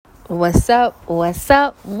What's up? What's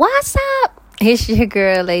up? What's up? It's your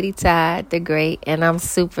girl, Lady Todd the Great, and I'm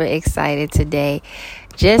super excited today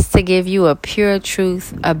just to give you a pure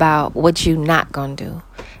truth about what you're not going to do.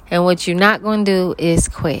 And what you're not going to do is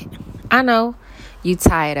quit. I know you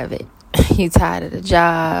tired of it. You tired of the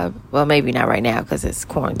job. Well, maybe not right now because it's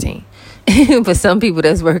quarantine. But some people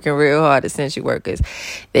that's working real hard, essential workers,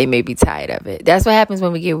 they may be tired of it. That's what happens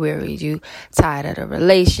when we get weary. You tired of the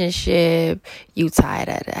relationship. You tired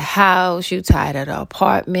of the house. You tired of the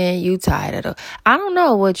apartment. You tired of I don't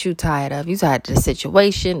know what you tired of. You tired of the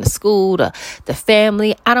situation, the school, the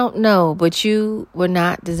family. I don't know. But you were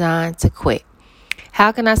not designed to quit.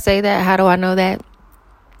 How can I say that? How do I know that?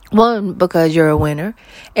 One, because you're a winner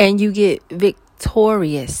and you get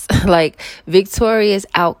victorious, like victorious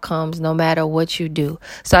outcomes no matter what you do.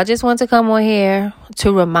 So I just want to come on here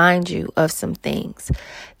to remind you of some things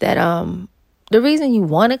that the reason you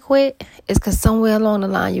want to quit is because somewhere along the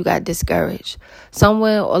line you got discouraged.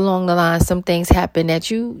 Somewhere along the line some things happened that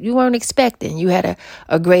you weren't expecting. You had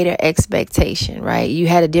a greater expectation, right? You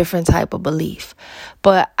had a different type of belief.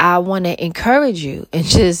 But I want to encourage you and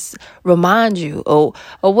just remind you of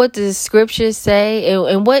what the scriptures say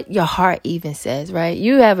and what your heart even says, right?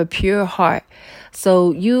 You have a pure heart.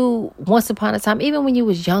 So you, once upon a time, even when you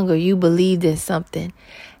was younger, you believed in something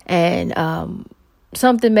and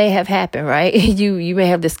something may have happened, right? You may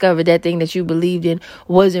have discovered that thing that you believed in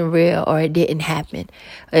wasn't real or it didn't happen.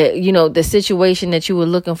 The situation that you were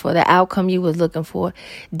looking for, the outcome you was looking for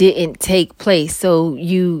didn't take place. So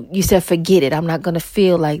you said, forget it. I'm not going to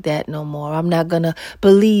feel like that no more. I'm not going to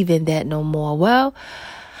believe in that no more. Well,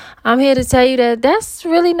 I'm here to tell you that that's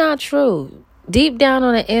really not true. Deep down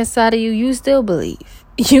on the inside of you, you still believe.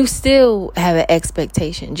 You still have an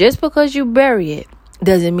expectation. Just because you bury it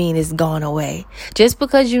doesn't mean it's gone away. Just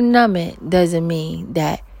because you numb it doesn't mean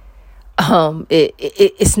that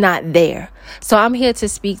it's not there. So I'm here to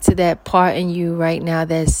speak to that part in you right now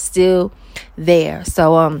that's still there.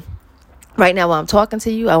 So right now while I'm talking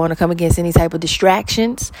to you, I want to come against any type of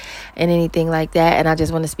distractions and anything like that. And I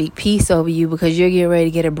just want to speak peace over you because you're getting ready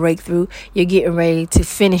to get a breakthrough. You're getting ready to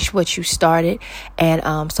finish what you started.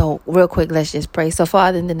 And so real quick, let's just pray. So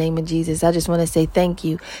Father, in the name of Jesus, I just want to say thank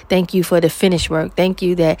you. Thank you for the finished work. Thank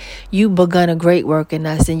you that you begun a great work in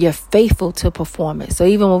us and you're faithful to perform it. So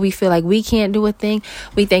even when we feel like we can't do a thing,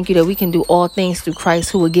 we thank you that we can do all things through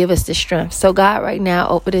Christ who will give us the strength. So God, right now,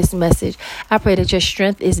 over this message, I pray that your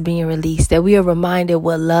strength is being released, that we are reminded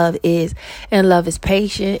what love is. And love is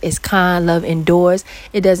patient, it's kind, love endures.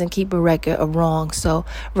 It doesn't keep a record of wrong. So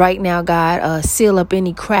right now, God, seal up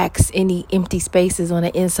any cracks, any empty spaces on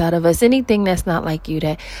the inside of us, anything that's not like you,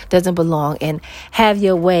 that doesn't belong, and have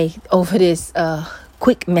your way over this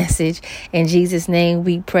quick message. In Jesus' name,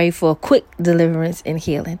 we pray for quick deliverance and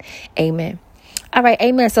healing. Amen. All right.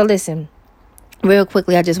 Amen. So listen. Real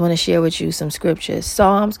quickly, I just want to share with you some scriptures.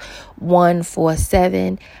 Psalms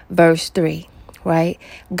 147, verse 3, right?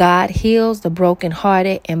 God heals the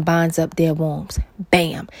brokenhearted and binds up their wounds.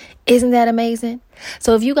 Bam. Isn't that amazing?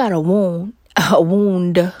 So if you got a wound,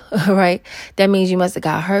 right? That means you must have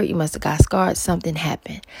got hurt. You must have got scarred. Something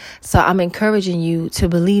happened. So I'm encouraging you to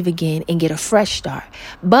believe again and get a fresh start.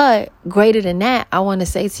 But greater than that, I want to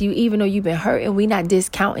say to you, even though you've been hurt and we're not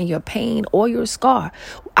discounting your pain or your scar,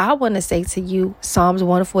 I want to say to you, Psalms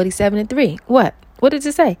 147:3. What? What did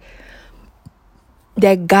it say?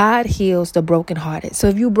 That God heals the brokenhearted. So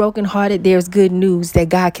if you're brokenhearted, there's good news that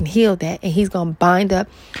God can heal that and he's going to bind up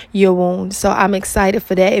your wounds. So I'm excited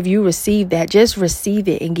for that. If you receive that, just receive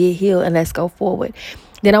it and get healed and let's go forward.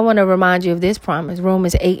 Then I want to remind you of this promise,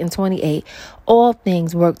 Romans 8:28. All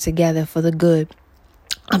things work together for the good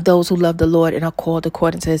of those who love the Lord and are called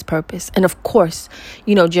according to his purpose. And of course,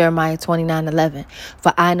 Jeremiah 29:11.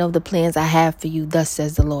 For I know the plans I have for you, thus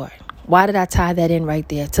says the Lord. Why did I tie that in right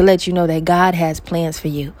there? To let you know that God has plans for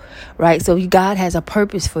you, right? So God has a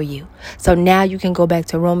purpose for you. So now you can go back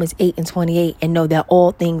to Romans 8:28 and know that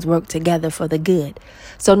all things work together for the good.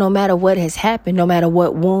 So no matter what has happened, no matter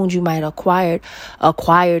what wounds you might have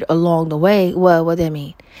acquired along the way, well, what that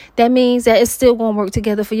mean? That means that it's still going to work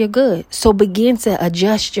together for your good. So begin to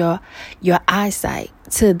adjust your eyesight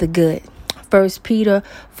to the good. 1 Peter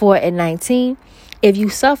 4:19. If you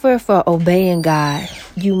suffer for obeying God,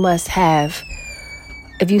 you must have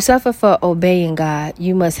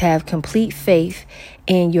complete faith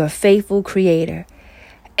in your faithful Creator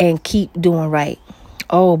and keep doing right.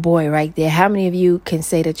 Oh boy, right there. How many of you can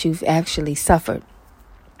say that you've actually suffered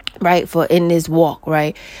right? For in this walk,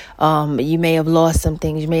 right? You may have lost some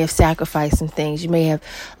things. You may have sacrificed some things. You may have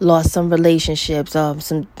lost some relationships.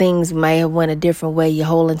 Some things may have went a different way. Your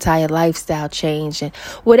whole entire lifestyle changed, and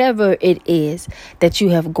whatever it is that you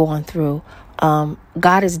have gone through,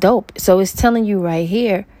 God is dope. So it's telling you right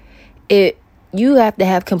here, you have to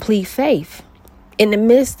have complete faith in the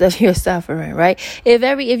midst of your suffering, right?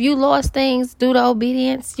 If you lost things due to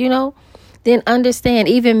obedience, then understand.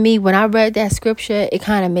 Even me, when I read that scripture, it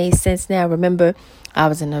kind of made sense now. Remember, I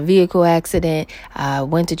was in a vehicle accident. I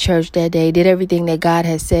went to church that day, did everything that God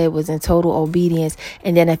had said, was in total obedience.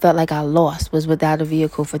 And then I felt like I was without a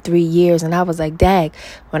vehicle for 3 years. And I was like, dang,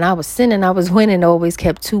 when I was sinning, I was winning, always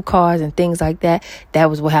kept 2 cars and things like that. That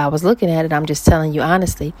was how I was looking at it. I'm just telling you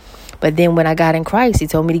honestly. But then when I got in Christ, he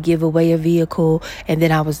told me to give away a vehicle. And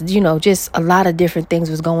then I was, just a lot of different things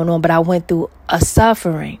was going on. But I went through a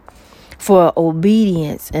suffering for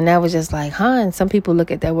obedience. And that was just like, and some people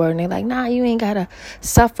look at that word and they're like, nah, you ain't gotta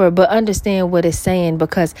suffer. But understand what it's saying,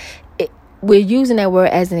 because we're using that word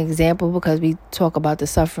as an example because we talk about the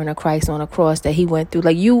suffering of Christ on the cross that he went through.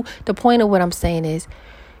 The point of what I'm saying is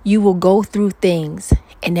you will go through things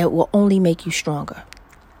and that will only make you stronger.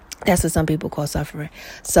 That's what some people call suffering.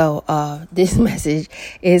 So this message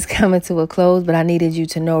is coming to a close, but I needed you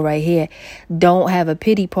to know right here, don't have a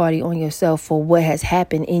pity party on yourself for what has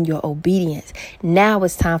happened in your obedience. Now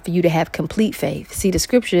it's time for you to have complete faith. See, the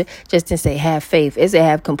scripture just didn't say have faith. It said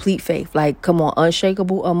have complete faith. Like, come on,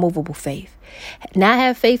 unshakable, unmovable faith. Not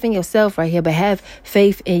have faith in yourself right here, but have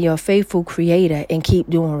faith in your faithful creator and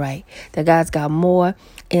keep doing right. That God's got more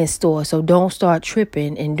in store. So don't start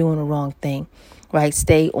tripping and doing the wrong thing. Right,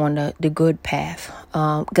 stay on the good path.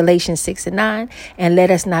 Galatians 6:9, and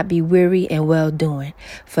let us not be weary in well doing,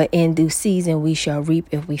 for in due season we shall reap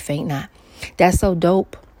if we faint not. That's so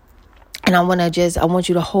dope. And I want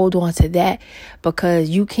you to hold on to that, because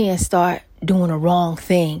you can't start doing the wrong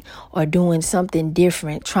thing or doing something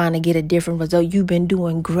different, trying to get a different result. You've been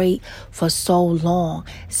doing great for so long.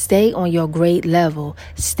 Stay on your great level.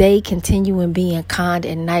 Stay continuing being kind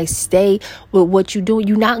and nice. Stay with what you do.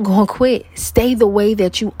 You're not going to quit. Stay the way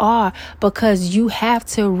that you are, because you have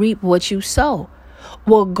to reap what you sow.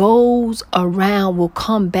 What goes around will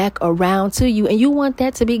come back around to you, and you want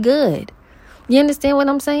that to be good. You understand what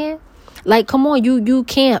I'm saying? Like, come on, you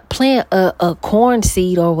can't plant a corn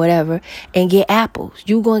seed or whatever and get apples.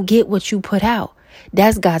 You're going to get what you put out.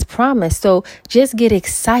 That's God's promise. So just get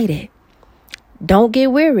excited. Don't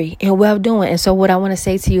get weary in well doing. And so what I want to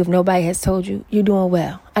say to you, if nobody has told you, you're doing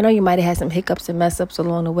well. I know you might have had some hiccups and mess ups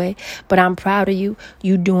along the way, but I'm proud of you.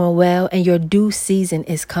 You're doing well, and your due season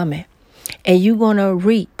is coming, and you're going to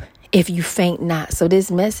reap if you faint not. So this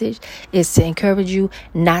message is to encourage you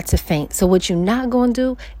not to faint. So what you're not going to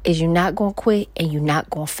do is you're not going to quit, and you're not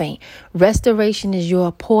going to faint. Restoration is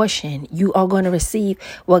your portion. You are going to receive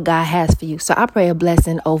what God has for you. So I pray a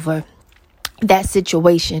blessing over that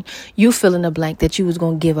situation you fill in the blank that you was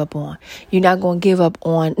going to give up on. You're not going to give up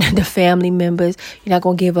on the family members. You're not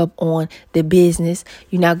going to give up on the business.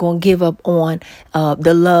 You're not going to give up on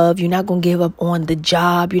the love. You're not going to give up on the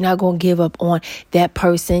job. You're not going to give up on that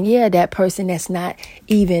person. Yeah, that person that's not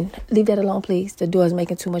even, leave that alone, please. The door is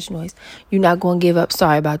making too much noise. You're not going to give up.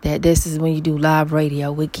 Sorry about that. This is when you do live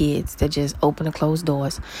radio with kids that just open and close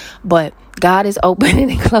doors. But God is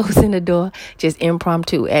opening and closing the door, just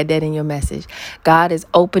impromptu. Add that in your message. God is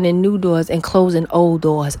opening new doors and closing old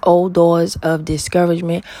doors of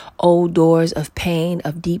discouragement, old doors of pain,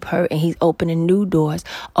 of deep hurt. And he's opening new doors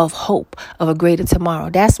of hope, of a greater tomorrow.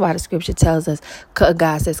 That's why the scripture tells us,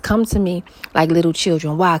 God says, come to me like little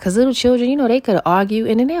children. Why? Because little children, they could argue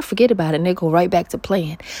and then they'll forget about it and they go right back to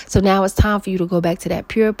playing. So now it's time for you to go back to that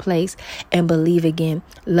pure place and believe again,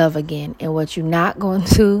 love again. And what you're not going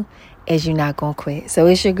to is you're not going to quit. So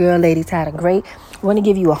it's your girl, Lady Tata Great. I want to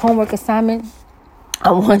give you a homework assignment.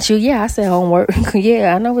 I want you, I said homework.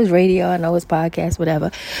 I know it's radio, I know it's podcast, whatever.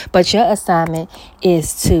 But your assignment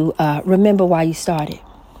is to remember why you started.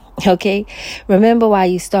 Okay? Remember why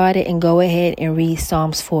you started and go ahead and read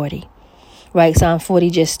Psalms 40. Right? Psalm 40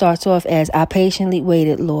 just starts off as, I patiently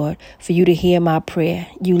waited, Lord, for you to hear my prayer.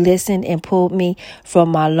 You listened and pulled me from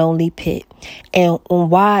my lonely pit. And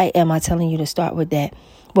why am I telling you to start with that?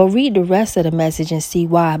 Well, read the rest of the message and see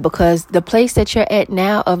why. Because the place that you're at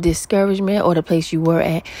now of discouragement, or the place you were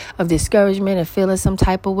at of discouragement and feeling some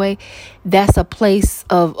type of way, that's a place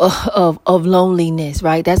of loneliness,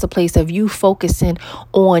 right? That's a place of you focusing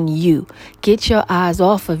on you. Get your eyes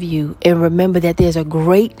off of you and remember that there's a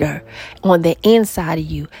greater on the inside of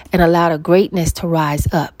you, and allow the greatness to rise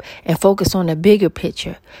up and focus on the bigger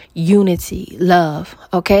picture, unity, love.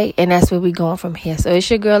 Okay. And that's where we're going from here. So it's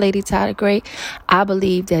your girl, Lady Tata Great. I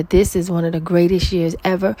believe believe that this is one of the greatest years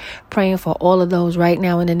ever. Praying for all of those right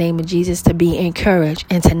now in the name of Jesus to be encouraged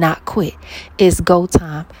and to not quit. It's go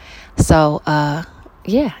time. So,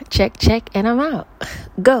 yeah, check, and I'm out.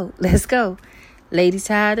 Go. Let's go. Ladies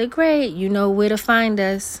High the Great, you know where to find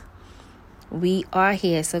us. We are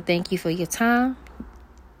here. So thank you for your time,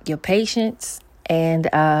 your patience, and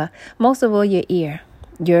most of all, your ear.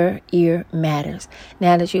 Your ear matters.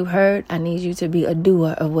 Now that you've heard, I need you to be a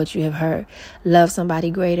doer of what you have heard. Love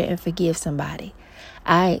somebody greater and forgive somebody.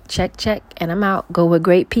 All right, check, and I'm out. Go with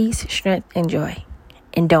great peace, strength, and joy.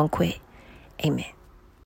 And don't quit. Amen.